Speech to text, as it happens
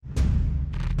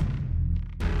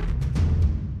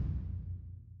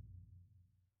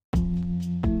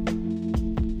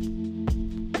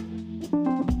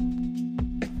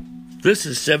This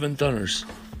is Seven Thunders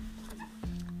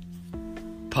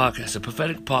podcast, a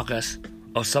prophetic podcast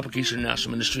of Supplication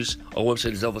International Ministries. Our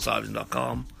website is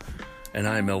elvisiverson.com, and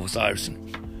I am Elvis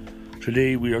Iverson.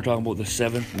 Today we are talking about the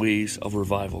 7 ways of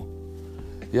revival.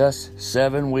 Yes,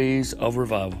 7 ways of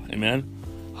revival.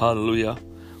 Amen. Hallelujah.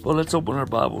 Well, let's open our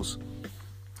Bibles.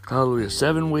 Hallelujah.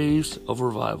 7 ways of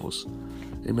revivals.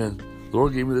 Amen. The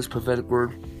Lord gave me this prophetic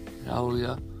word.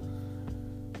 Hallelujah.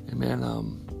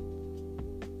 Amen.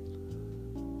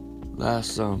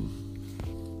 Last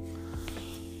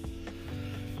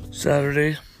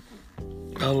Saturday,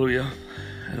 hallelujah,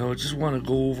 and I just want to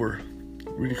go over,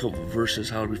 read a couple of verses,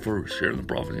 before sharing the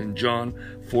prophet in John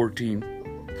 14,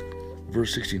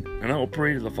 verse 16. And I will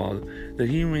pray to the Father that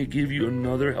He may give you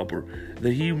another helper,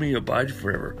 that He may abide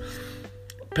forever.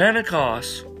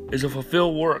 Pentecost is a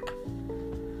fulfilled work.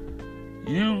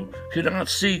 You cannot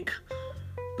seek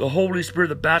the Holy Spirit,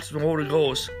 the baptism of the Holy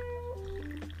Ghost,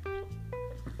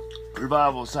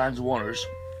 revival, signs and wonders,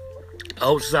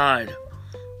 outside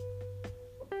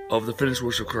of the finished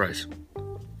works of Christ.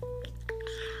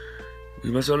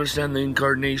 We must understand the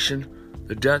incarnation,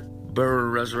 the death, burial,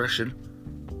 and resurrection,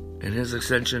 and His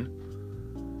ascension,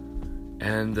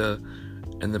 and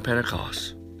the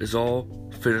Pentecost is all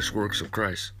finished works of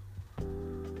Christ.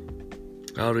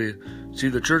 Hallelujah. See,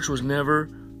 the church was never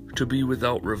to be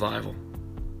without revival.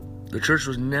 The church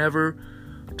was never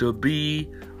to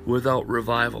be without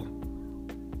revival.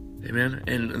 Amen.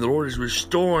 And the Lord is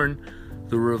restoring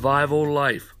the revival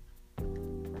life.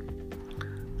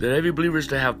 That every believer is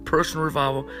to have personal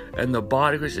revival, and the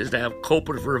body of Christ is to have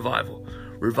corporate revival.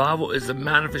 Revival is the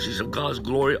manifestation of God's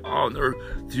glory on earth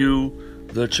through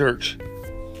the church.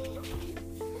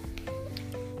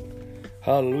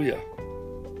 Hallelujah.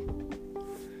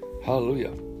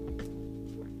 Hallelujah.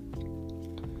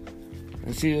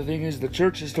 And see, the thing is, the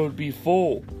church is to be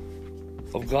full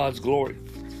of God's glory.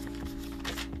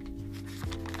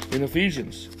 In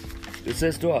Ephesians, it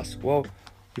says to us, well,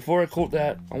 before I quote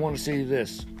that, I want to say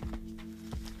this.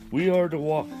 We are to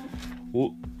walk.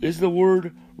 Well, is the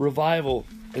word revival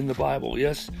in the Bible?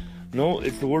 Yes. No,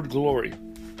 it's the word glory.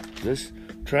 Let's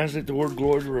translate the word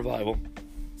glory to revival.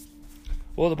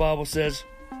 Well, the Bible says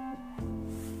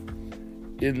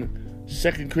in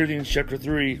 2 Corinthians chapter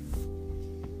 3,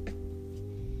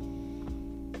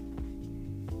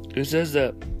 it says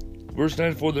that, verse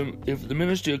 9, for them, if the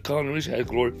ministry of condemnation had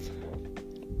glory,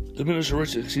 the ministry of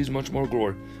riches exceeds much more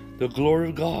glory. The glory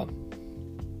of God.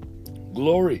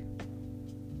 Glory.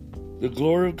 The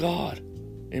glory of God.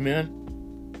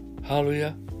 Amen.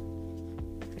 Hallelujah.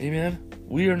 Amen.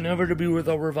 We are never to be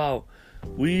without revival.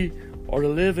 We are to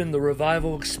live in the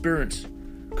revival experience.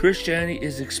 Christianity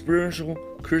is experiential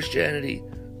Christianity.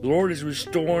 The Lord is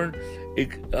restoring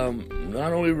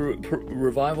not only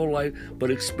revival life,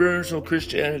 but experiential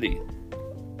Christianity.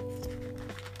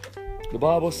 The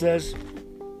Bible says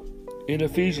in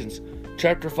Ephesians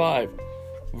chapter 5,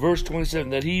 verse 27,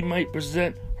 that He might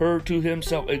present her to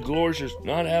Himself a glorious,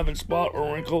 not having spot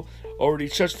or wrinkle, already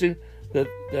such thing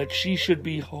that she should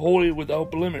be holy without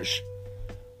blemish.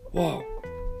 Wow.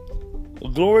 A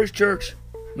glorious church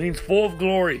means full of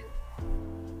glory.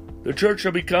 The church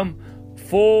shall become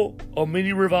full of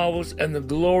many revivals and the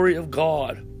glory of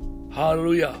God.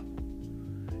 Hallelujah.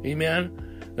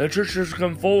 Amen. The church shall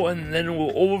become full, and then it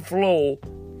will overflow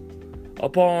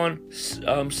upon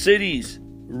cities,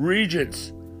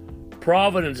 regions,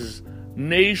 provinces,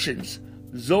 nations,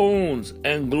 zones,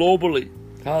 and globally.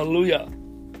 Hallelujah.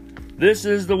 This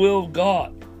is the will of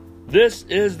God. This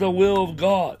is the will of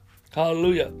God.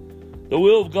 Hallelujah. The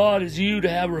will of God is you to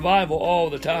have revival all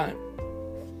the time.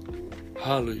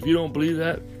 Hallelujah. If you don't believe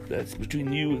that, that's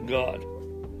between you and God.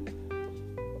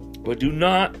 But do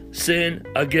not sin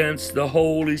against the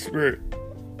Holy Spirit.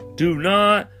 Do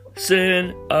not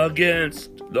sin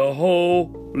against the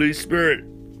Holy Spirit.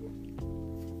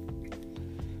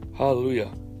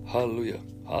 Hallelujah. Hallelujah.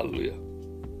 Hallelujah.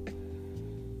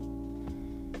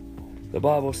 The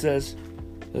Bible says,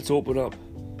 let's open up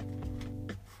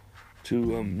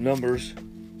to Numbers.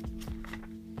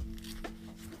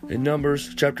 In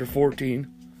Numbers chapter 14,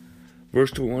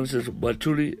 verse 21, it says, but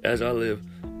truly as I live,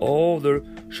 all there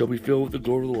shall be filled with the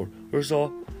glory of the Lord. First of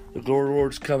all, the glory of the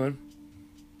Lord is coming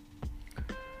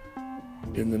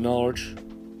in the knowledge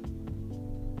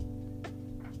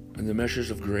and the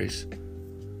measures of grace.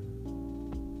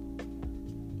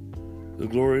 The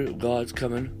glory of God's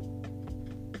coming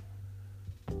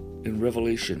in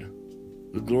revelation.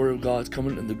 The glory of God's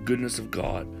coming in the goodness of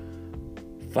God,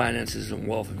 finances and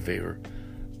wealth and favor.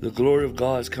 The glory of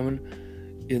God is coming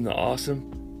in the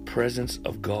awesome presence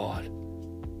of God.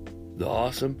 The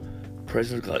awesome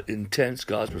presence of God, intense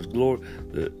God's glory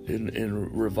in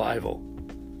revival.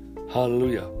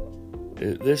 Hallelujah.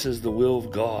 This is the will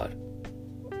of God.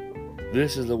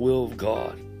 This is the will of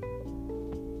God.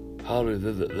 Hallelujah.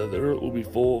 The earth will be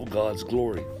full of God's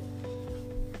glory.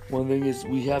 One thing is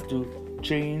we have to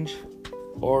change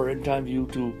our end time view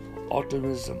to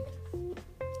optimistic.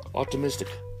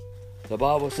 The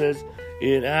Bible says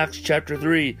in Acts chapter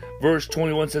 3, verse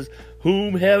 21 says,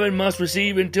 whom heaven must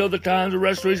receive until the times of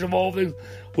restoration of all things,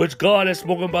 which God has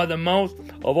spoken by the mouth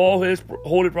of all his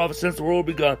holy prophets since the world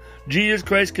began. Jesus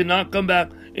Christ cannot come back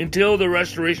until the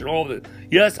restoration of all things.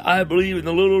 Yes, I believe in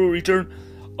the little return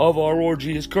of our Lord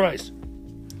Jesus Christ.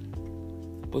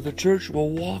 But the church will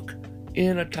walk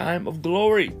in a time of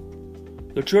glory.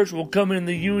 The church will come in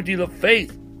the unity of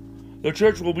faith. The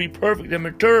church will be perfect and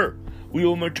mature. We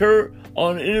will mature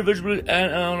on individually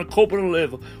and on a corporate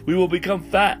level. We will become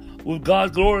fat with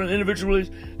God's glory and individually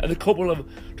at the corporate level,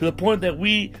 to the point that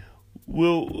we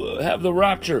will have the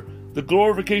rapture, the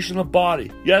glorification of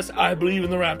body. Yes, I believe in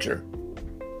the rapture.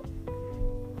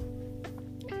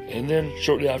 And then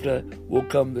shortly after that will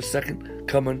come the second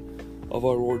coming of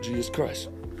our Lord Jesus Christ.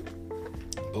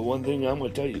 But one thing I'm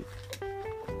going to tell you,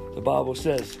 the Bible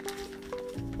says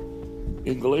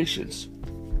in Galatians,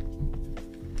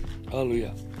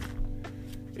 hallelujah,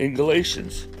 in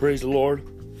Galatians, praise the Lord,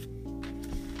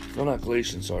 no, not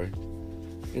Galatians, sorry,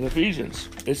 in Ephesians,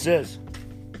 it says,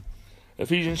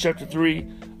 Ephesians chapter 3,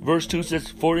 verse 2 says,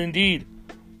 for indeed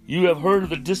you have heard of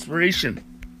the dispensation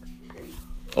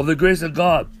of the grace of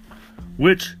God,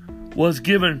 which was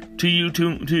given to you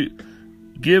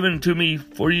given to me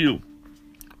for you.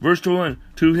 Verse 21,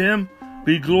 to him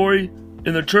be glory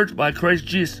in the church by Christ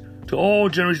Jesus to all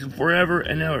generations forever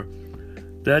and ever.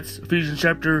 That's Ephesians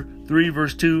chapter 3,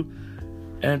 verse 2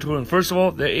 and 21. First of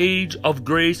all, the age of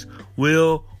grace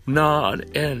will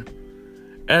not end.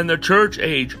 And the church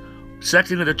age,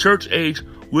 secondly, the church age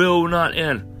will not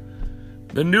end.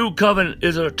 The new covenant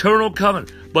is an eternal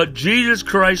covenant, but Jesus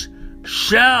Christ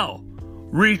shall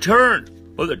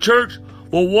return. But the church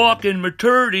will walk in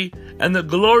maturity and the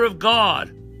glory of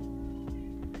God.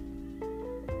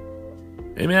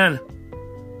 Amen.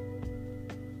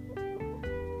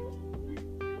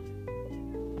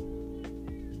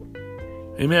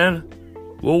 Amen.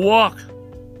 We'll walk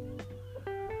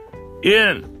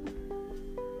in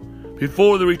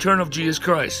before the return of Jesus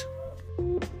Christ.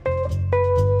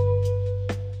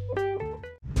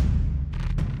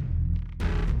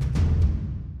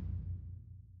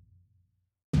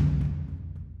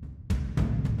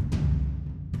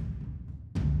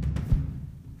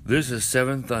 This is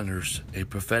Seven Thunders, a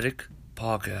prophetic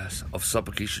podcast of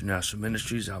Supplication National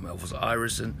Ministries. I'm Elvis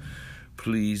Iverson.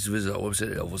 Please visit our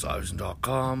website at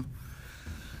elvisiverson.com.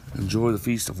 Enjoy the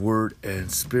feast of word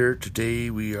and spirit. Today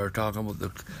we are talking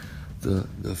about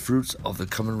the fruits of the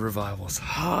coming revivals.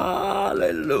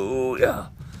 Hallelujah.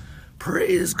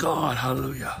 Praise God.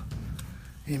 Hallelujah.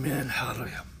 Amen.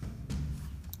 Hallelujah.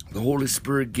 The Holy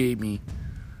Spirit gave me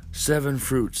 7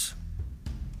 fruits.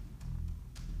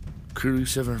 Clearly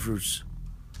 7 fruits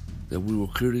that we will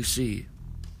clearly see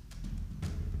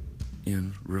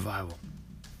in revival.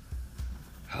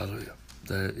 Hallelujah.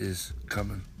 That is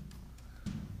coming.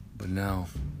 But now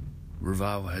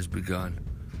revival has begun.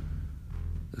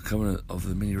 The coming of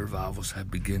the many revivals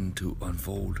have begun to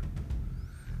unfold.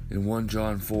 In 1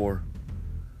 John 4,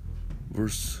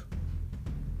 verse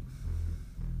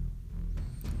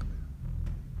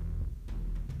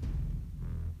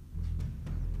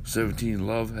 17,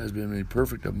 love has been made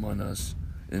perfect among us,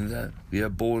 in that we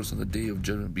have boldness on the day of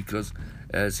judgment, because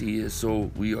as he is, so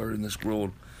we are in this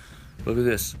world. Look at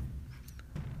this.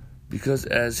 Because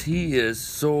as he is,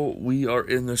 so we are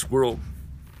in this world.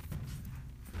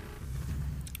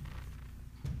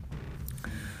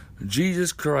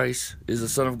 Jesus Christ is the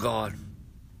Son of God.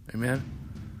 Amen.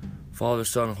 Father,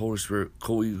 Son, and Holy Spirit,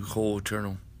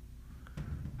 co-eternal.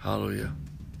 Hallelujah.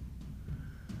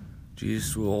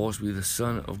 Jesus will always be the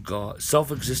Son of God,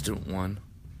 self-existent one.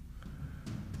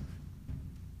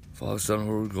 Father, Son, and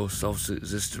Holy Ghost,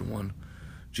 self-existent one.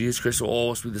 Jesus Christ will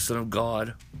always be the Son of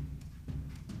God.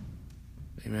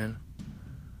 Amen.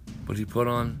 But he put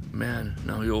on man.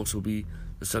 Now he also be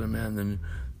the Son of Man, then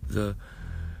the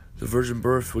virgin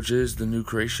birth, which is the new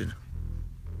creation.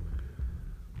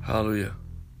 Hallelujah.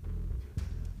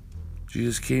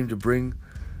 Jesus came to bring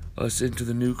us into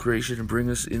the new creation and bring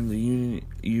us in the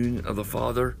union of the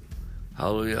Father.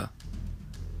 Hallelujah.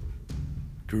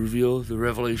 To reveal the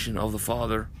revelation of the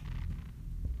Father.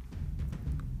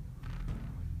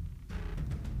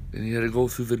 And he had to go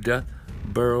through the death,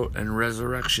 burial, and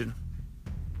resurrection.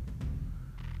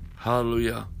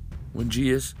 Hallelujah. When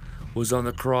Jesus was on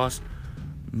the cross,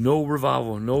 No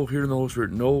revival, no hearing the Holy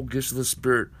Spirit, no gifts of the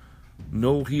Spirit,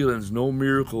 no healings, no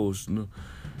miracles,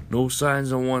 no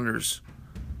signs and wonders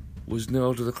was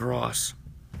nailed to the cross.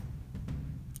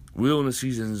 Wilderness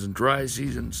seasons and dry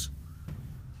seasons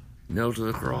nailed to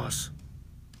the cross.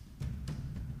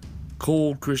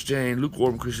 Cold Christianity,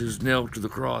 lukewarm Christians nailed to the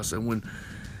cross. And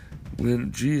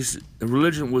when Jesus,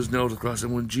 religion was nailed to the cross,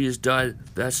 and when Jesus died,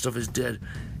 that stuff is dead.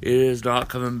 It is not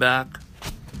coming back.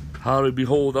 Hallelujah.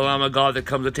 Behold the Lamb of God that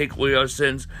comes to take away our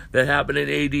sins. That happened in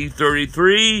AD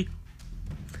 33.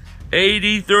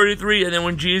 AD 33. And then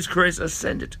when Jesus Christ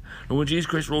ascended, and when Jesus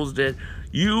Christ rose dead,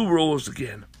 you rose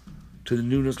again to the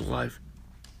newness of life.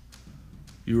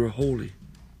 You are holy.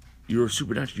 You are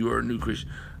supernatural. You are a new creation.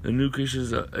 The new creation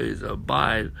is a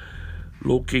by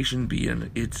location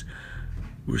being.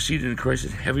 We're seated in Christ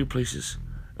in heavenly places,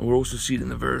 and we're also seated in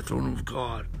the very throne room of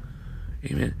God.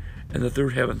 Amen. And the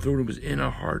third heaven, throne room is in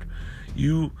our heart.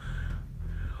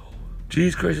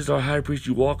 Jesus Christ is our high priest.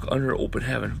 You walk under open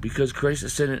heaven because Christ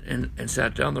ascended and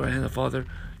sat down the right hand of the Father.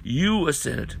 You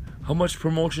ascended. How much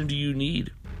promotion do you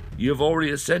need? You have already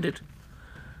ascended.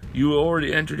 You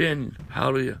already entered in.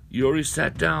 Hallelujah. You already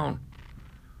sat down.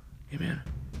 Amen.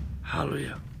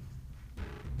 Hallelujah.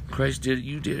 Christ did it.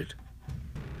 You did it.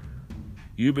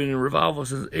 You've been in revival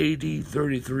since AD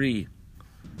 33.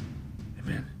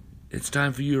 Amen. It's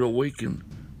time for you to awaken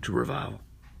to revival.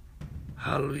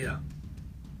 Hallelujah.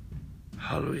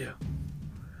 Hallelujah.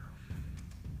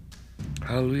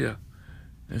 Hallelujah.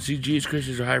 And see, Jesus Christ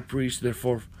is our high priest,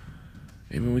 therefore,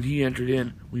 amen, when he entered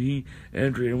in,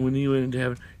 and when he went into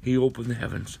heaven, he opened the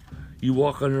heavens. You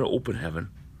walk under open heaven.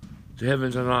 The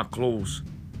heavens are not closed.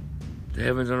 The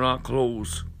heavens are not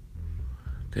closed.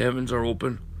 The heavens are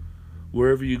open.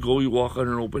 Wherever you go, you walk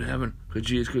under an open heaven, because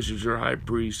Jesus Christ is your high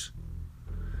priest.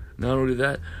 Not only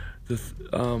that, the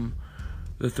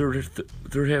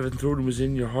third heaven throne room is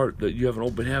in your heart, that you have an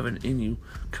open heaven in you,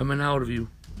 coming out of you.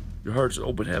 Your heart's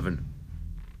open heaven.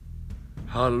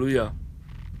 Hallelujah.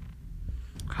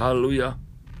 Hallelujah.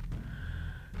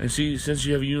 And see, since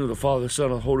you have a union of the Father, the Son,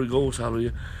 and the Holy Ghost,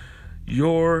 hallelujah,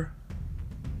 your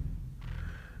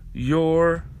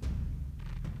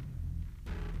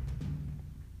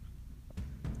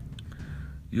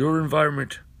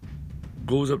environment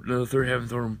goes up to the third heaven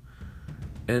throne room,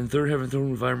 and third heaven throne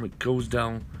room environment goes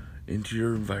down into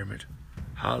your environment.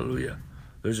 Hallelujah.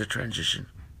 There's a transition.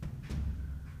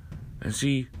 And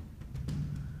see,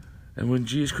 and when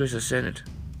Jesus Christ ascended,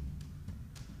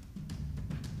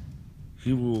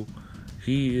 he rose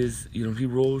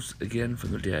again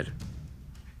from the dead.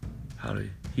 Hallelujah.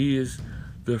 He is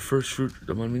the first fruit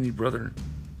among many brethren.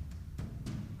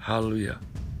 Hallelujah.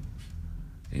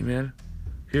 Amen.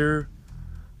 Here,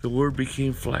 the Word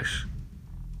became flesh.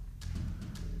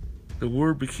 The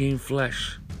Word became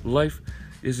flesh. Life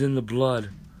is in the blood.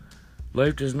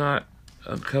 Life does not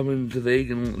come into the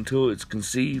egg until it's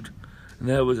conceived. And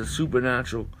that was a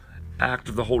supernatural act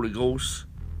of the Holy Ghost,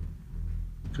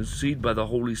 conceived by the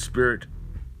Holy Spirit.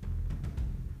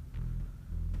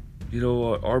 You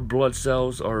know, our blood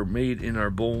cells are made in our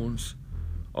bones.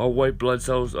 Our white blood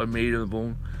cells are made in the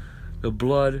bone. The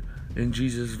blood in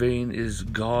Jesus' vein is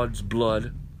God's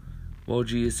blood. Well,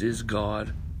 Jesus is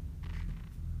God.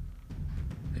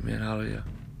 Amen. Hallelujah.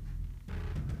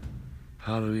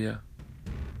 Hallelujah.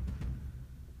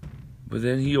 But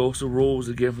then he also rose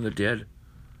again from the dead.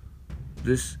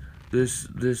 This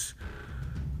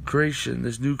creation,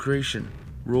 this new creation,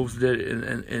 rose from the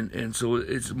dead, and so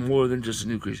it's more than just a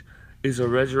new creation. It's a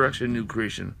resurrection new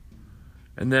creation.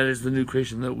 And that is the new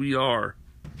creation that we are.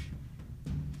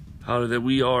 How that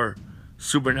we are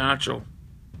supernatural.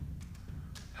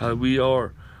 How we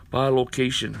are by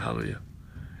location. Hallelujah.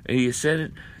 And he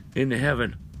ascended into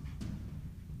heaven.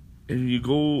 And you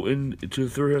go into the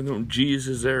third heaven,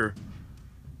 Jesus is there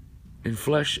in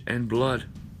flesh and blood.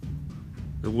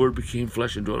 The Word became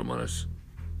flesh and dwelt among us.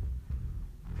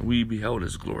 And we beheld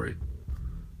his glory.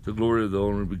 The glory of the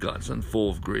only begotten Son, full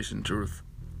of grace and truth.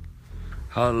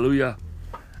 Hallelujah.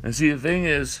 And see, the thing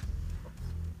is,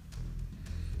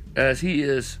 as he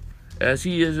is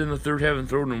in the third heaven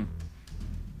throne room,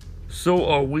 so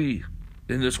are we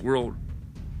in this world.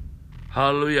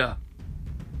 Hallelujah.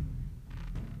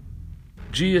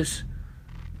 Jesus,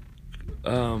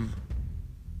 the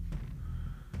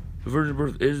virgin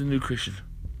birth is a new creation.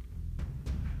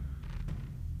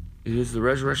 It is the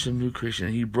resurrection of new creation,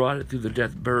 and he brought it through the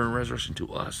death, burial, and resurrection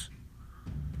to us.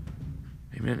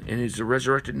 Amen. And it's a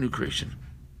resurrected new creation.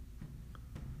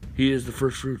 He is the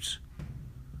first fruits.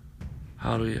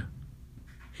 Hallelujah.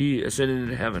 He ascended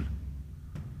into heaven.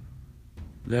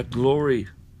 That glory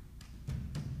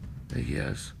that he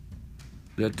has,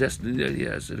 that destiny that he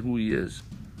has, and who he is.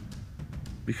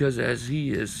 Because as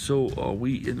He is, so are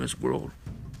we in this world.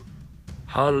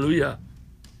 Hallelujah.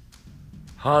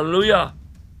 Hallelujah.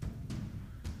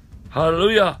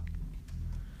 Hallelujah.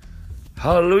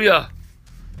 Hallelujah.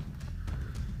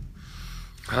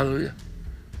 Hallelujah.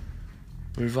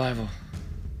 Revival.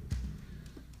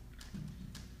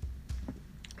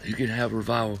 You can have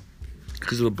revival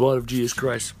because of the blood of Jesus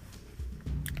Christ.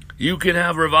 You can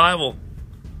have revival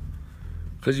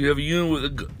because you have a union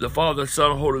with the Father,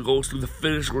 Son, and Holy Ghost through the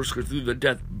finished work, through the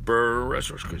death, burial, and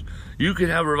resurrection. You can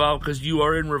have revival because you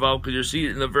are in revival because you're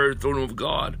seated in the very throne of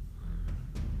God.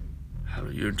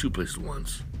 Hallelujah. You're in two places at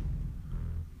once.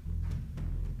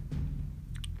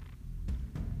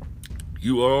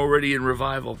 You are already in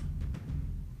revival.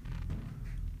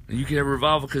 And you can have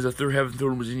revival because the third heaven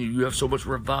throne was in you. You have so much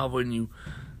revival in you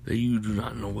that you do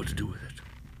not know what to do with it.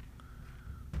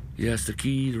 Yes, the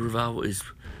key to revival is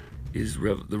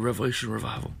the revelation of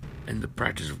revival and the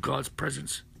practice of God's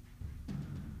presence.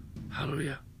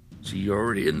 Hallelujah. See, you're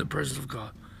already in the presence of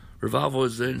God. Revival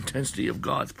is the intensity of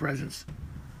God's presence.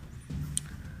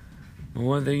 But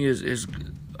one thing is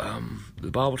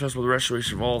the Bible talks about the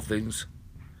restoration of all things.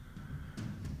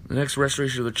 The next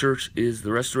restoration of the church is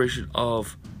the restoration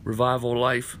of revival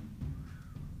life.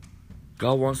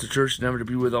 God wants the church never to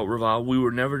be without revival. We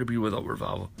were never to be without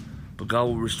revival. But God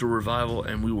will restore revival,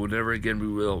 and we will never again be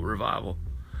without revival.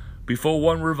 Before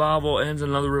one revival ends,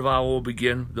 another revival will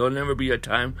begin. There will never be a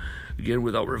time again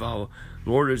without revival. The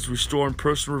Lord is restoring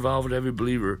personal revival to every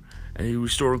believer, and He's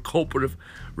restoring corporate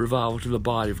revival to the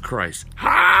body of Christ.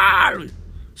 Hallelujah!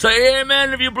 Say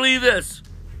amen if you believe this.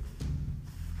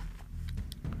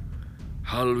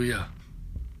 Hallelujah.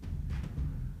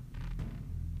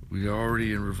 We are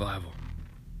already in revival.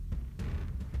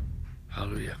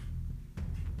 Hallelujah.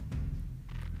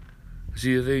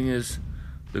 See, the thing is,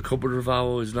 the corporate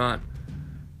revival is not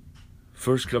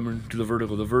first coming to the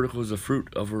vertical. The vertical is the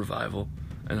fruit of revival,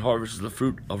 and harvest is the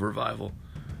fruit of revival.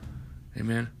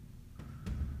 Amen.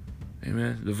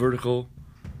 Amen. The vertical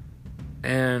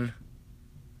and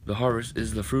the harvest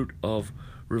is the fruit of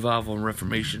revival and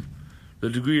reformation. The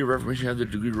degree of reformation has the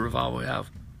degree of revival we have.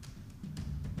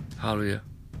 Hallelujah.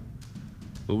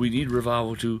 But we need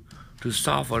revival to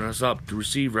soften us up to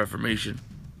receive reformation.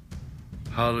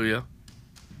 Hallelujah.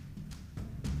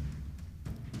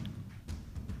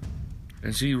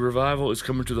 And see, revival is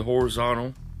coming to the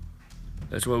horizontal.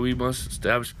 That's why we must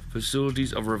establish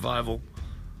facilities of revival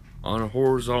on a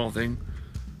horizontal thing.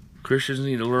 Christians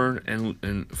need to learn,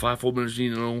 and fivefold ministers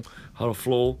need to know how to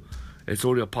flow. It's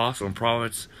only apostles and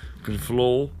prophets can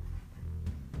flow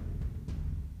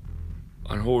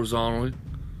on horizontally,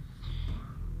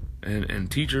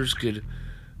 and teachers could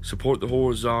support the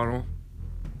horizontal,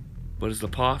 but it's the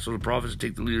apostles and prophets that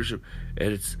take the leadership,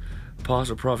 and it's apostles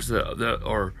and prophets that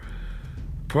are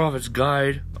prophets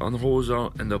guide on the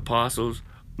horizontal, and the apostles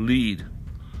lead.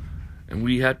 And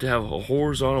we have to have a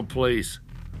horizontal place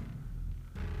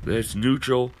that's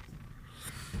neutral,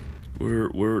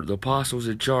 where the apostles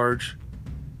in charge,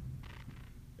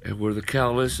 and where the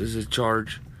catalyst is in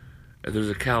charge, and there's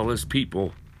a catalyst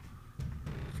people.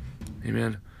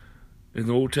 Amen. In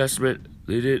the Old Testament,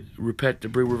 they didn't repent to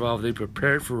bring revival. They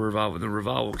prepared for revival, and the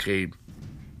revival came.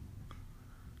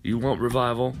 You want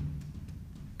revival?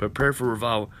 Prepare for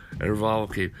revival, and revival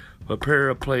came. Prepare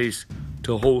a place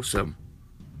to host them.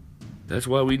 That's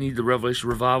why we need the revelation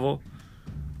revival.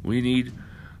 We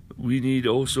need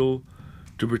also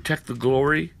to protect the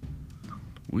glory.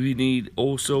 We need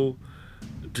also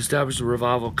to establish a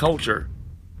revival culture.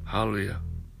 Hallelujah.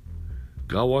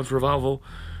 God wants revival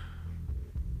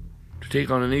to take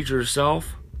on the nature of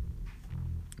self.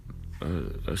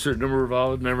 A certain number of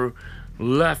revivals never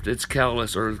left its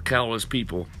callous or callous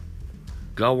people.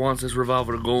 God wants this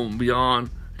revival to go beyond,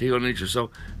 take on nature of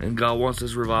self, and God wants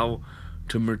this revival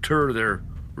to mature their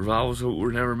revivals that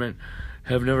were never meant,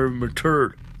 have never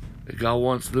matured. God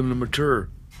wants them to mature.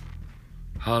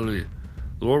 Hallelujah.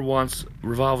 The Lord wants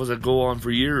revivals that go on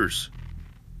for years.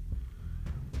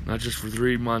 Not just for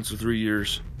 3 months or 3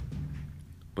 years,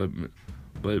 but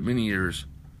many years.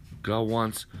 God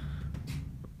wants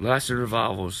lasting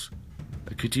revivals,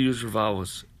 continuous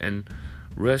revivals, and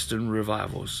rest and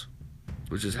revivals,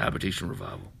 which is habitation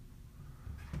revival.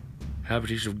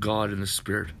 Habitation of God in the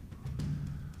Spirit.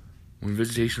 When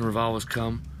visitation revivals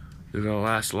come, they're going to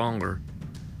last longer.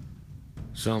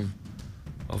 Some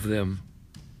of them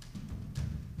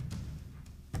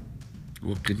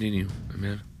will continue.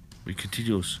 Amen. Be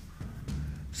continuous.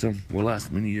 Some will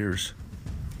last many years.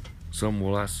 Some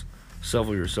will last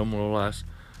several years. Some will last,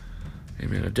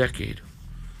 amen, a decade.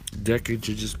 A decade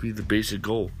should just be the basic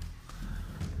goal.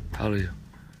 Hallelujah.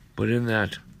 But in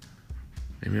that,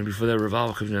 Amen. Before that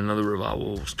revival comes in, another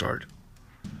revival will start.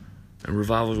 And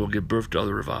revivals will give birth to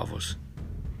other revivals.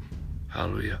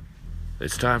 Hallelujah.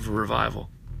 It's time for revival.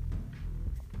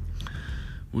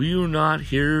 Will you not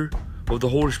hear what the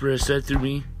Holy Spirit has said through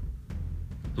me?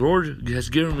 The Lord has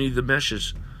given me the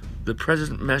message, the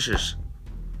present message.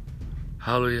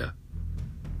 Hallelujah.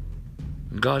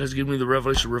 And God has given me the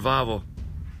revelation of revival.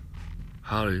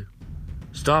 Hallelujah.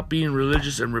 Stop being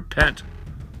religious and repent.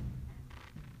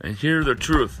 And hear the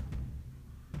truth.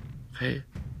 Okay?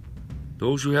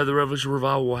 Those who have the revelation of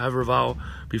revival will have revival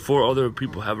before other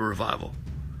people have a revival.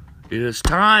 It is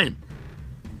time.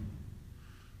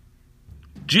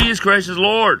 Jesus Christ is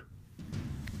Lord.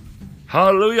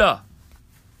 Hallelujah.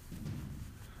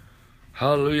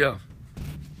 Hallelujah.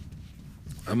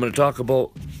 I'm going to talk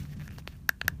about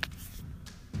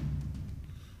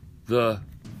the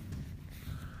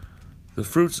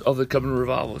fruits of the coming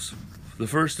revivals. The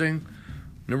first thing,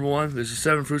 number one, there's the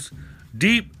 7 fruits.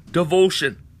 Deep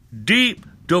devotion. Deep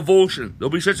devotion. There'll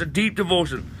be such a deep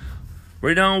devotion.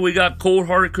 Right now we got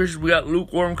cold-hearted Christians. We got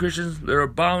lukewarm Christians. They're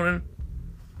abounding.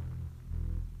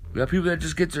 We got people that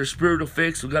just get their spiritual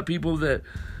fix. We got people that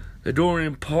don't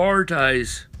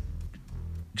impartize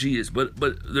Jesus. But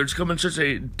there's coming such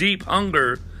a deep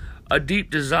hunger, a deep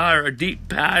desire, a deep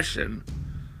passion.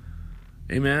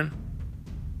 Amen.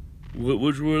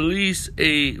 Which will release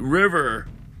a river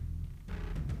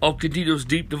of continuous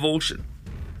deep devotion.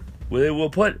 Where they will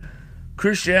put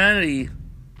Christianity,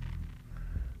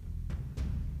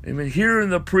 amen, hearing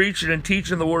the preaching and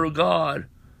teaching the Word of God,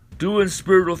 doing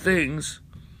spiritual things,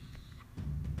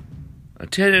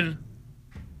 attending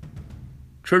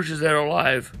churches that are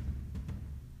alive,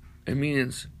 and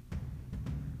meetings,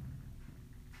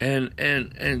 and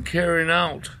carrying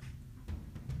out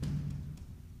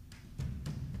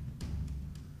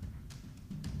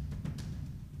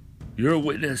your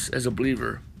witness as a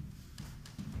believer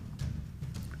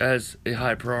as a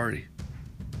high priority.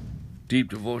 Deep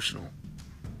devotional.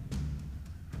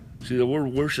 See, the word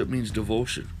worship means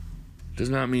devotion. It does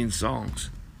not mean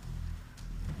songs.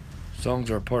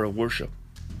 Songs are a part of worship.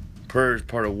 Prayer is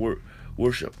part of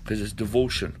worship because it's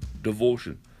devotion.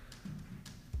 Devotion.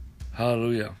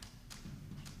 Hallelujah.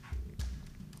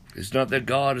 It's not that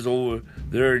God is over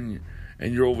there and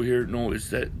you're over here. No, it's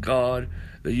that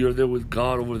you're there with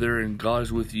God over there and God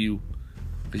is with you.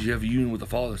 Because you have a union with the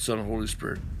Father, Son, and Holy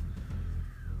Spirit.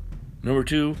 Number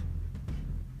 2,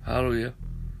 hallelujah.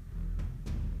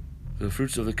 The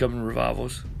fruits of the coming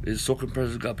revivals is soaking the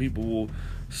presence of God. People will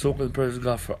soak in the presence of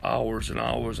God for hours and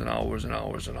hours and hours and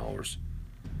hours and hours.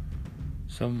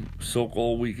 Some soak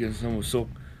all weekend, some will soak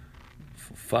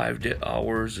for 5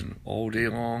 hours and all day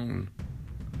long. And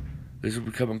this will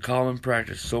become a common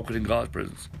practice, soaking in God's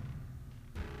presence.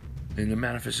 In the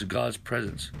manifest of God's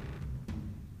presence.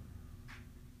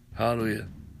 Hallelujah.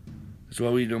 That's why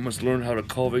we must learn how to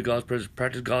cultivate God's presence,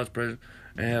 practice God's presence,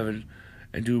 and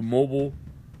do mobile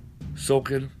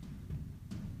soaking.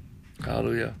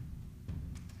 Hallelujah.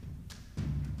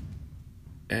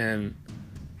 And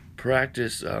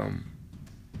practice and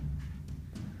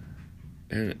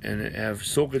have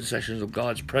soaking sessions of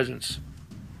God's presence.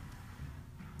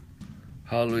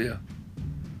 Hallelujah.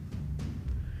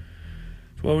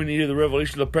 That's why we need the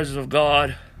revelation of the presence of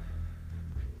God.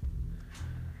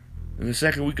 In the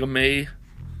second week of May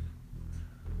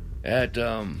at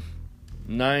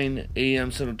 9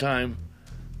 a.m. Central Time,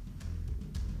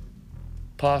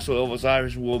 Apostle Elvis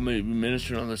Iverson will be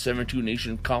ministering on the 72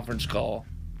 Nation conference call.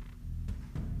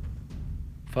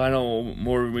 Find out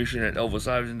more information at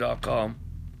elvisiverson.com.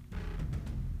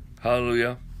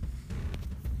 Hallelujah.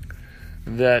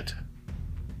 That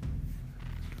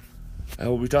I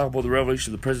will be talking about the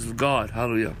revelation of the presence of God.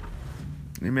 Hallelujah.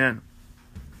 Amen.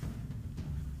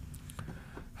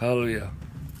 Hallelujah.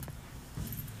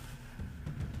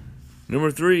 Number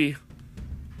 3,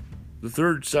 the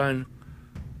third sign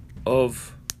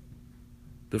of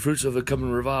the fruits of the coming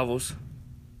revivals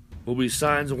will be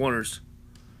signs and wonders.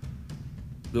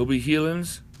 There'll be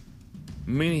healings,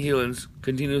 many healings,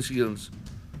 continuous healings,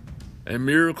 and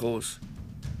miracles.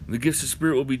 The gifts of the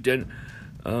Spirit will be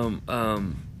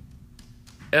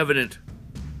evident.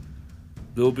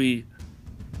 There'll be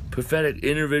prophetic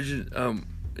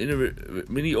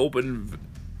many open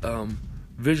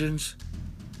visions.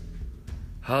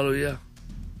 Hallelujah.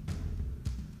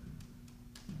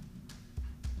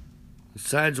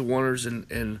 Signs and wonders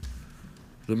and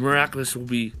the miraculous will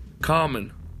be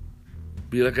common.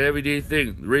 Be like an everyday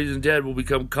thing. Raising the dead will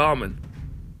become common.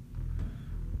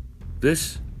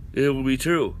 It will be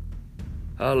true.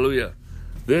 Hallelujah.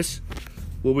 This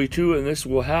will be true and this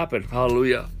will happen.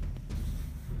 Hallelujah.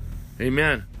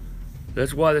 Amen.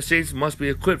 That's why the saints must be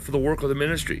equipped for the work of the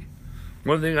ministry.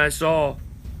 One thing I saw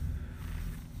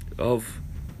of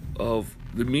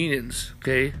the meetings,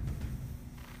 okay,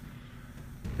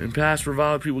 in past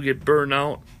revival, people get burned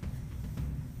out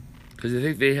because they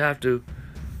think they have to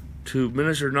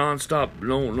minister nonstop.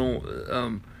 No.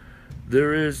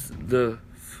 There is the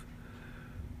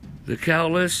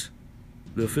callous,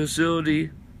 the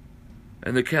facility,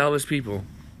 and the callous people.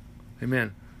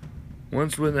 Amen.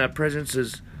 Once when that presence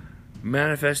is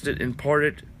manifested,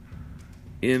 imparted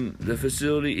in the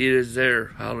facility, it is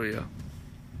there. Hallelujah.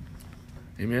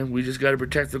 Amen. We just got to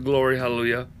protect the glory.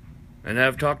 Hallelujah. And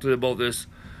I've talked to them about this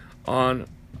on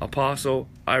Apostle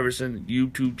Iverson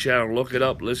YouTube channel. Look it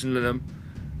up. Listen to them.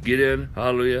 Get in.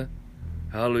 Hallelujah.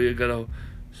 Hallelujah. Got a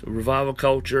revival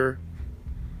culture.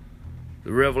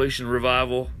 The Revelation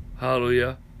revival.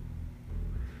 Hallelujah.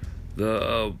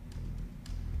 The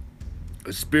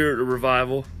spirit of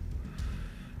revival.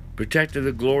 Protecting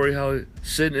the glory. Hallelujah.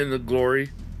 Sitting in the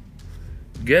glory.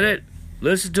 Get it?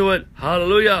 Listen to it.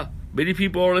 Hallelujah. Many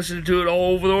people are listening to it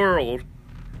all over the world.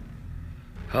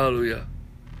 Hallelujah.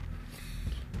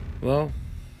 Well,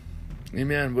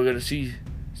 amen. We're going to see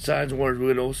signs and wonders.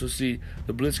 We're going to also see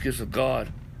the bliss gifts of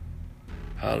God.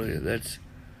 Hallelujah. That's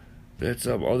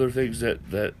other things that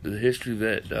the history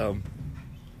that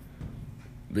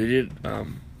they did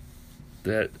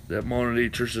that modern day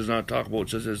church does not talk about,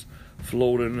 such as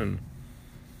floating and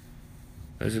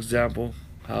as example.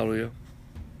 Hallelujah.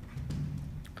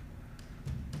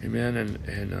 Amen.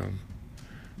 And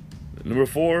number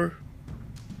 4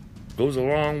 goes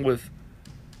along with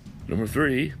number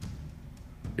 3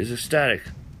 is ecstatic.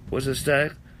 What's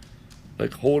ecstatic?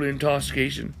 Like holding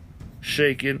intoxication,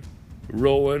 shaking,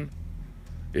 rolling.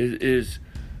 It is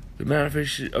the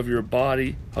manifestation of your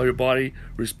body, how your body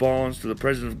responds to the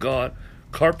presence of God.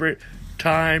 Carpet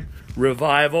time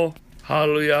revival.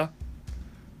 Hallelujah.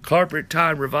 Carpet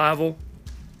time revival.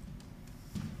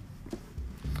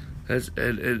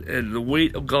 And the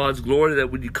weight of God's glory,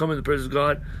 that when you come in the presence of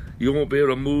God, you won't be able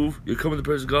to move. You come in the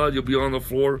presence of God, you'll be on the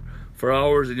floor for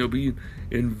hours, and you'll be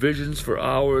in visions for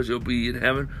hours. You'll be in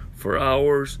heaven for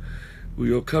hours.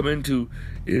 You'll come into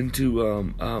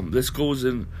this goes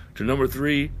into number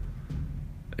 3.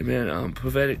 Amen.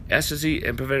 Prophetic ecstasy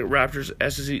and prophetic raptures.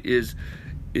 Ecstasy is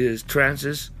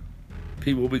trances.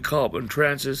 People will be caught up in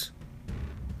trances.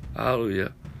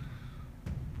 Hallelujah.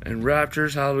 And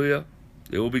raptures. Hallelujah.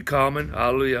 It will be common.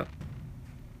 Hallelujah.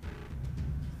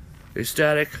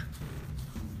 Ecstatic.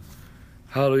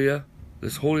 Hallelujah.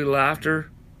 This holy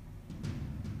laughter.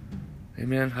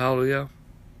 Amen. Hallelujah.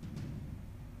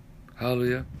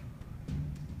 Hallelujah.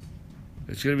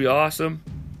 It's going to be awesome.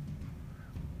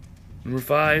 Number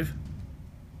 5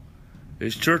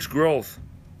 is church growth.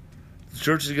 The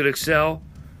church is going to excel.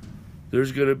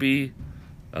 There's going to be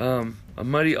a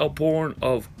mighty outpouring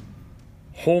of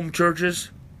home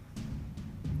churches.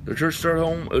 The church start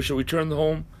home, or shall we turn the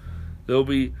home? There'll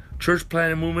be church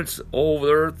planting movements all over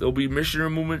the earth. There'll be missionary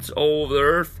movements all over the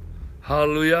earth.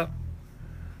 Hallelujah.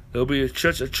 There'll be a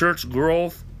church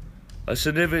growth, a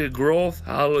significant growth.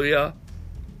 Hallelujah.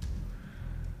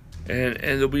 And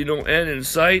there'll be no end in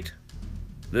sight.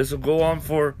 This will go on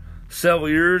for several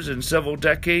years and several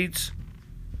decades.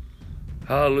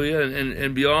 Hallelujah.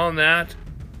 And beyond that,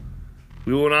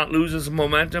 we will not lose this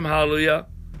momentum. Hallelujah.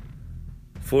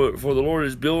 For the Lord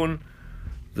is building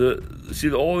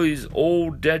all these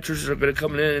old dead churches are going to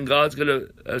come in, and God's going to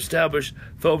establish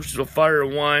fellowships of fire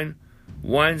and wine,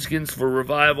 wineskins for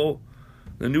revival.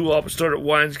 The new apostolic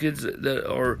wineskins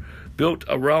that are built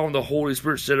around the Holy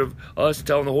Spirit, instead of us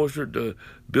telling the Holy Spirit to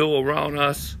build around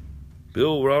us,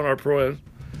 build around our prayers.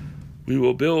 We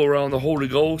will build around the Holy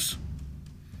Ghost.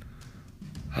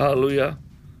 Hallelujah.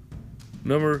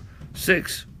 Number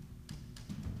 6.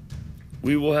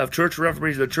 We will have church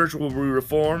reformation. The church will be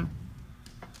reformed.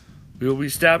 We will be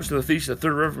established in the feast of the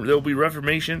third Reformation. There will be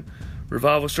reformation.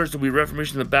 Revival starts. There will be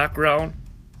reformation in the background.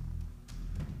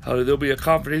 There will be a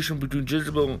confrontation between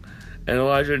Jezebel and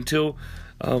Elijah until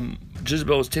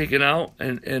Jezebel is taken out,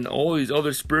 and all these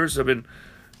other spirits have been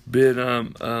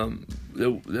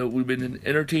that we've been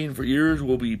entertained for years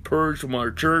will be purged from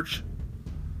our churches,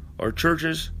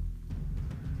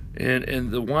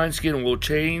 and the wineskin will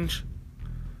change.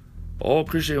 All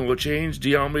Christianity will change.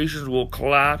 Denominations will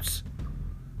collapse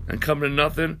and come to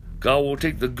nothing. God will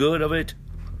take the good of it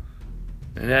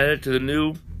and add it to the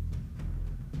new.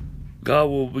 God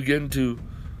will begin to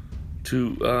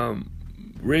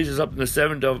raise us up in the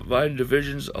 7 divine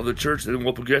divisions of the church, and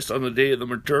will progress on the day of the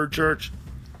mature church.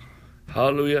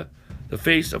 Hallelujah. The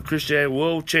face of Christianity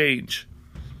will change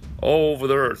all over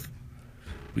the earth.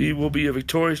 We will be a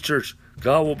victorious church.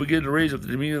 God will begin to raise up the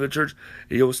dominion of the church,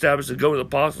 and He will establish the government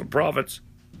of the apostles and prophets.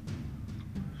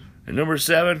 And number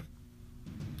seven,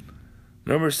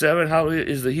 hallelujah,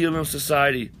 is the healing of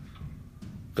society.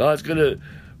 God's going to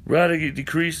radically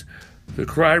decrease the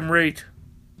crime rate,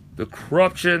 the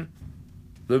corruption,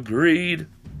 the greed,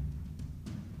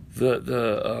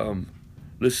 the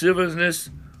lasciviousness,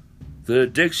 the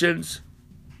addictions,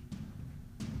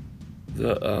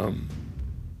 the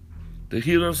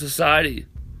healing of society.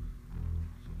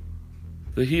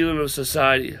 The healing of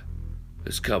society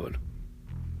is coming.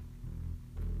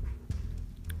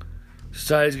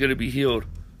 Society is going to be healed.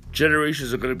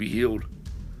 Generations are going to be healed.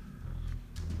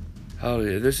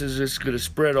 Hallelujah. This is just going to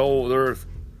spread all over the earth.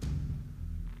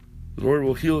 The Lord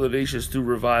will heal the nations through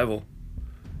revival,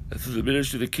 and through the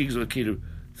ministry of the kings of the kingdom,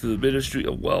 through the ministry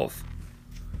of wealth.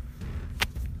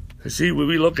 And see, when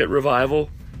we look at revival,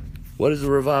 what is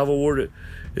the revival word?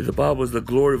 In the Bible is the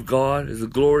glory of God, is the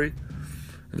glory.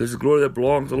 And there's a glory that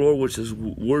belongs to the Lord, which is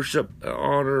worship,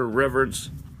 honor,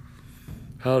 reverence.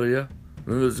 Hallelujah.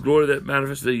 And there's the glory that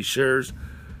manifests that He shares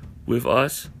with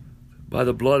us by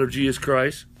the blood of Jesus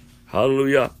Christ.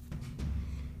 Hallelujah.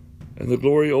 And the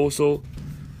glory also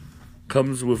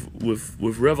comes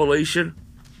with revelation,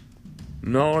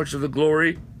 knowledge of the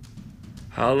glory.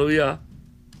 Hallelujah.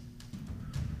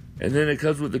 And then it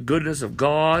comes with the goodness of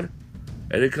God.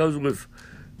 And it comes with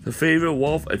the favor,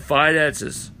 wealth, and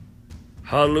finances.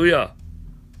 Hallelujah.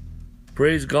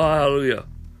 Praise God. Hallelujah.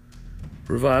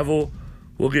 Revival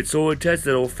will get so intense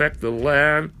that it will affect the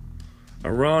land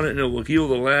around it, and it will heal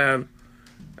the land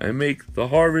and make the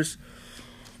harvest,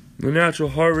 the natural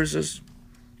harvests,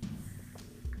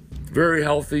 very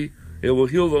healthy. It will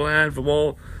heal the land from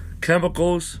all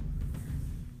chemicals.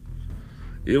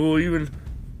 It will even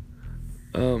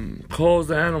cause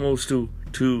the animals to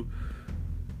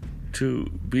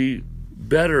be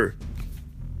better.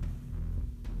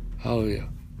 Hallelujah.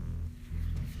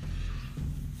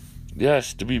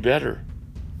 Yes, to be better.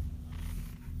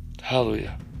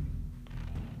 Hallelujah.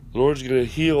 The Lord's going to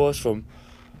heal us from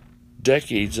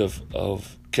decades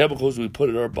of chemicals we put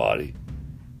in our body.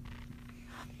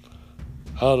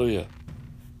 Hallelujah.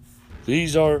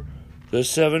 These are the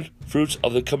 7 fruits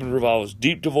of the coming revivals.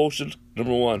 Deep devotion,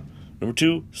 number 1. Number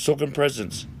 2, soaking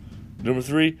presence. Number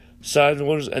 3, signs and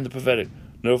wonders and the prophetic.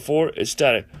 Number 4,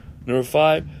 ecstatic. Number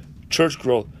 5, church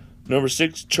growth. Number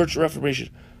 6, church reformation.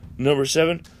 Number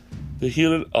 7, the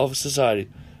healing of society.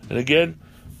 And again,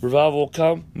 revival will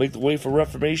come, make the way for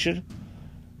reformation.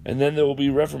 And then there will be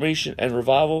reformation and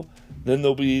revival. Then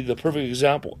there will be the perfect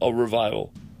example of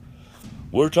revival.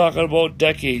 We're talking about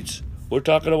decades. We're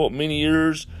talking about many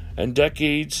years and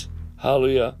decades.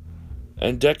 Hallelujah.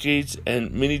 And decades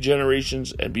and many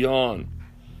generations and beyond.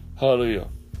 Hallelujah.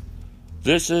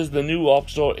 This is the new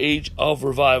apostolic age of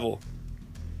revival.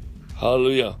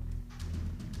 Hallelujah.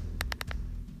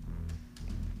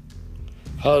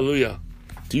 Hallelujah.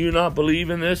 Do you not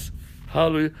believe in this?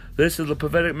 Hallelujah. This is the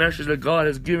prophetic message that God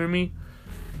has given me.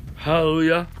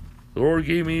 Hallelujah. The Lord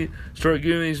started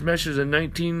giving me these messages in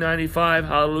 1995.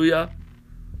 Hallelujah.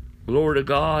 Glory to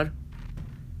God.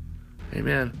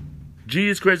 Amen.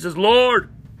 Jesus Christ is Lord.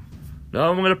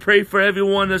 Now I'm going to pray for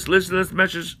everyone that's listening to this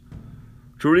message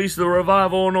to release the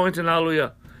revival anointing.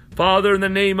 Hallelujah. Father, in the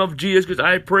name of Jesus Christ,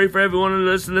 I pray for everyone who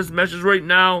listens to this message right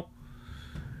now.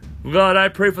 God, I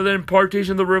pray for the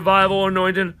impartation of the revival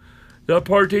anointing, the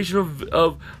impartation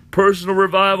of personal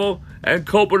revival and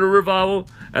corporate revival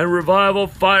and revival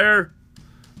fire,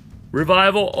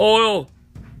 revival oil,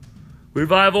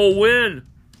 revival wind,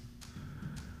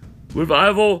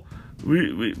 revival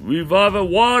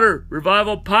water,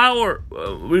 revival power,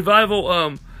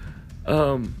 revival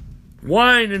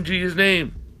wine in Jesus'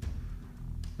 name.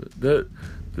 The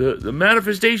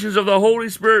manifestations of the Holy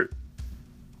Spirit,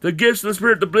 the gifts of the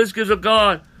Spirit, the bliss gifts of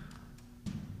God,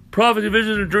 prophecy,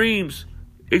 visions, and dreams,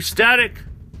 ecstatic,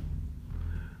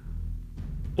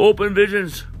 open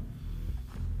visions,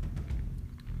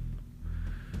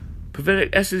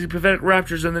 prophetic ecstasy, prophetic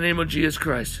raptures in the name of Jesus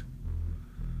Christ.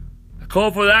 I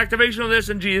call for the activation of this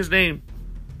in Jesus' name.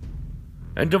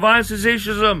 And divine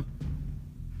sensationalism,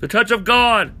 the touch of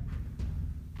God,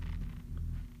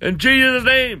 in Jesus'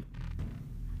 name.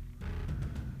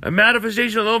 A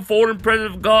manifestation of the unfolding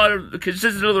presence of God,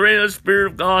 consistent of the reign of the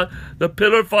Spirit of God, the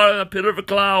pillar of fire and the pillar of a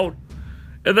cloud.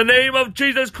 In the name of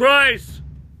Jesus Christ.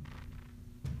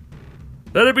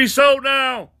 Let it be so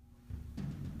now.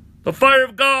 The fire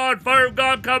of God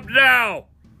come now.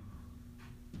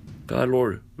 God,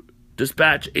 Lord,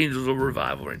 dispatch angels of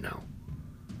revival right now.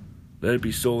 Let it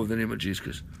be so in the name of Jesus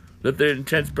Christ. Let the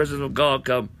intense presence of God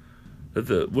come. Let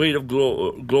the weight of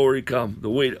glory come, the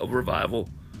weight of revival.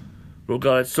 Lord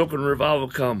God, let soak and revival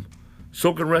come.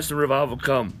 Soak and rest and revival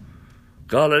come.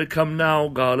 God, let it come now.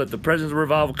 God, let the presence of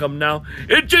revival come now.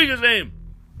 In Jesus' name.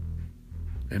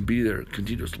 And be there.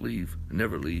 Continue to leave. And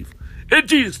never leave. In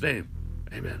Jesus' name.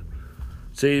 Amen.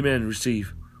 Say amen.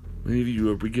 Receive. Many of you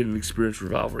are beginning to experience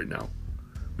revival right now.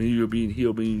 Many of you are being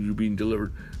healed. Many of you are being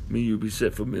delivered. Many of you will be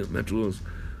set from mental illness.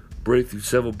 Breakthroughs.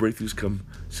 Several breakthroughs come.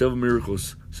 Several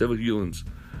miracles. Several healings.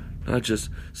 Not just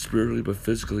spiritually, but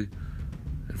physically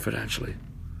and financially.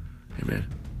 Amen.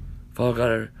 Father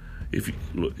God, if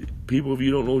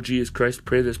you don't know Jesus Christ,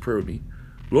 pray this prayer with me.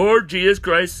 Lord Jesus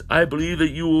Christ, I believe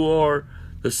that you are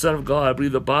the Son of God. I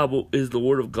believe the Bible is the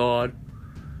Word of God.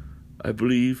 I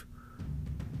believe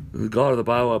in the God of the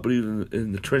Bible. I believe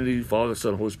in the Trinity, Father,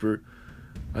 Son, Holy Spirit.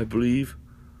 I believe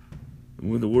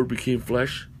when the Word became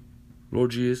flesh,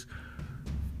 Lord Jesus,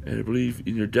 and I believe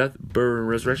in your death, burial, and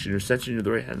resurrection, your ascension in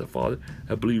the right hand of the Father.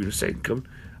 I believe in your second coming.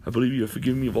 I believe you have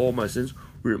forgiven me of all my sins.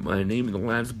 Written my name in the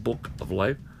Lamb's book of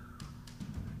life.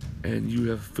 And you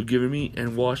have forgiven me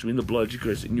and washed me in the blood of Jesus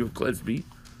Christ, and you have cleansed me.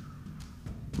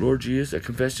 Lord Jesus, I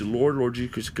confess you, Lord. Lord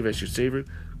Jesus Christ, I confess your Savior.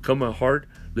 Come my heart,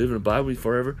 live and abide with me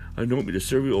forever. Anoint me to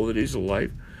serve you all the days of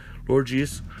life. Lord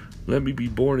Jesus, let me be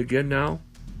born again now.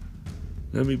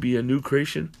 Let me be a new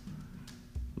creation.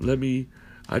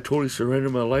 I totally surrender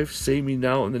my life. Save me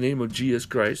now in the name of Jesus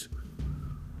Christ.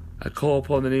 I call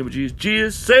upon the name of Jesus.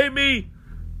 Jesus, save me!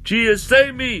 Jesus,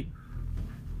 save me!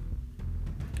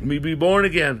 Let me be born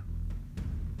again.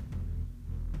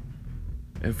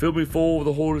 And fill me full with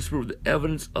the Holy Spirit with the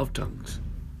evidence of tongues.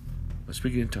 I'm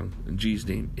speaking in tongues. In Jesus'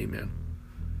 name, amen.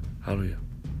 Hallelujah.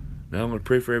 Now I'm going to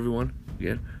pray for everyone.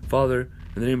 Again, Father,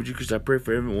 in the name of Jesus Christ, I pray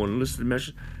for everyone who listens to the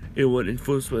message. It would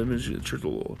influence by the ministry of the Church of the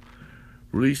Lord.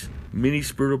 Release many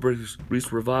spiritual breakthroughs.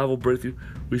 Release revival breakthrough.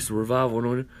 Release the revival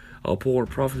anointing. I'll pour on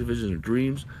prophecy, visions, and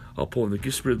dreams. I'll pour on the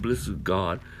gift, spirit, bliss of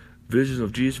God. Visions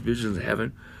of Jesus, visions of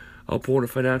heaven. I'll pour on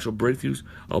financial breakthroughs.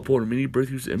 I'll pour on many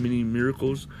breakthroughs and many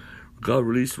miracles. God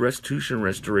release restitution,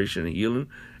 restoration, and healing,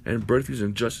 and breakthroughs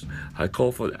and justice. I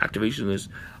call for the activation of this.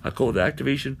 I call the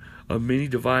activation of many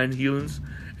divine healings,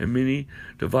 and many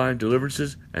divine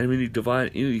deliverances, and many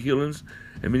divine healings,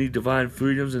 and many divine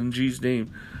freedoms in Jesus'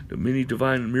 name. Many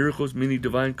divine miracles, many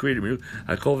divine creative miracles.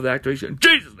 I call for the activation in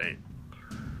Jesus' name.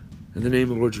 In the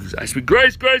name of the Lord Jesus, I speak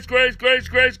grace, grace, grace, grace,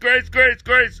 grace, grace, grace,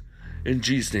 grace. In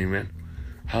Jesus' name, man.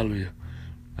 Hallelujah.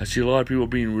 I see a lot of people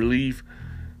being relieved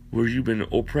where you've been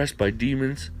oppressed by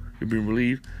demons. You've been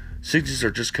relieved. Sicknesses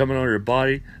are just coming out of your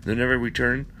body. They never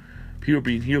return. People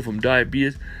being healed from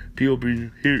diabetes. People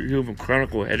being healed from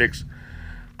chronic headaches.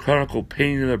 Chronic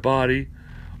pain in their body.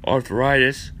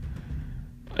 Arthritis.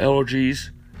 Allergies.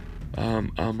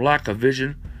 Lack of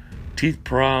vision. Teeth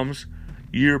problems.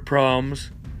 Ear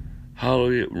problems.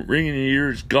 Hallelujah. Ringing in the ear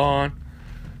is gone.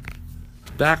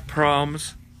 Back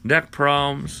problems. Neck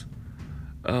problems.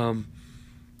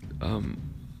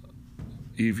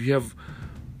 If you have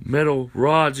metal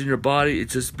rods in your body,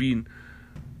 it's just being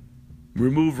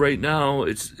removed right now.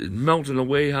 It's melting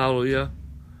away. Hallelujah.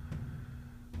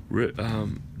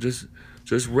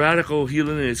 Just radical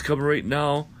healing is coming right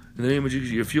now. In the name of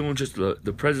Jesus, you're feeling just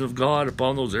the presence of God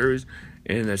upon those areas,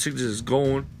 and that sickness is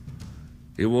going.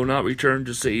 It will not return.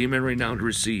 Just say amen right now to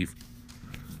receive.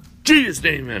 Jesus'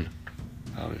 name, amen.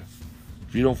 Hallelujah.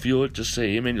 If you don't feel it, just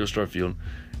say amen. You'll start feeling.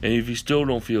 And if you still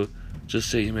don't feel it, just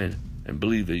say amen and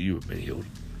believe that you have been healed.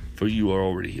 For you are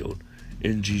already healed.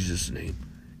 In Jesus' name.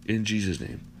 In Jesus'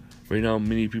 name. Right now,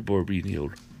 many people are being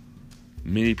healed.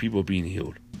 Many people are being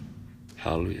healed.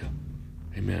 Hallelujah.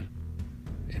 Amen.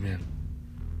 Amen.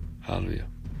 Hallelujah.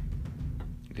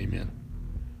 Amen.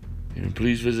 Amen.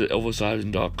 Please visit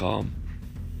ElvisIverson.com.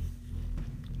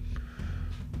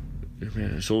 Amen.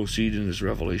 And sow a seed in this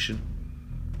revelation.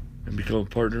 And become a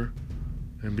partner.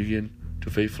 And begin to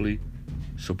faithfully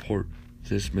support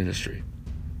this ministry.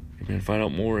 Amen. Find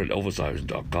out more at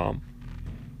ElvisIverson.com.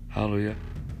 Hallelujah.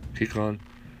 Click on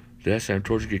the sign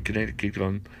towards you, get connected. Click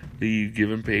on the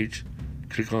given page.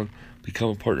 Click on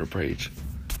become a partner page.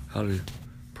 Hallelujah.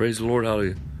 Praise the Lord.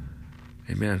 Hallelujah.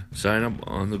 Amen. Sign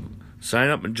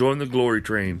up and join the glory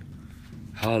train.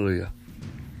 Hallelujah.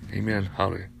 Amen.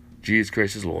 Hallelujah. Jesus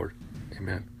Christ is Lord.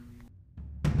 Amen.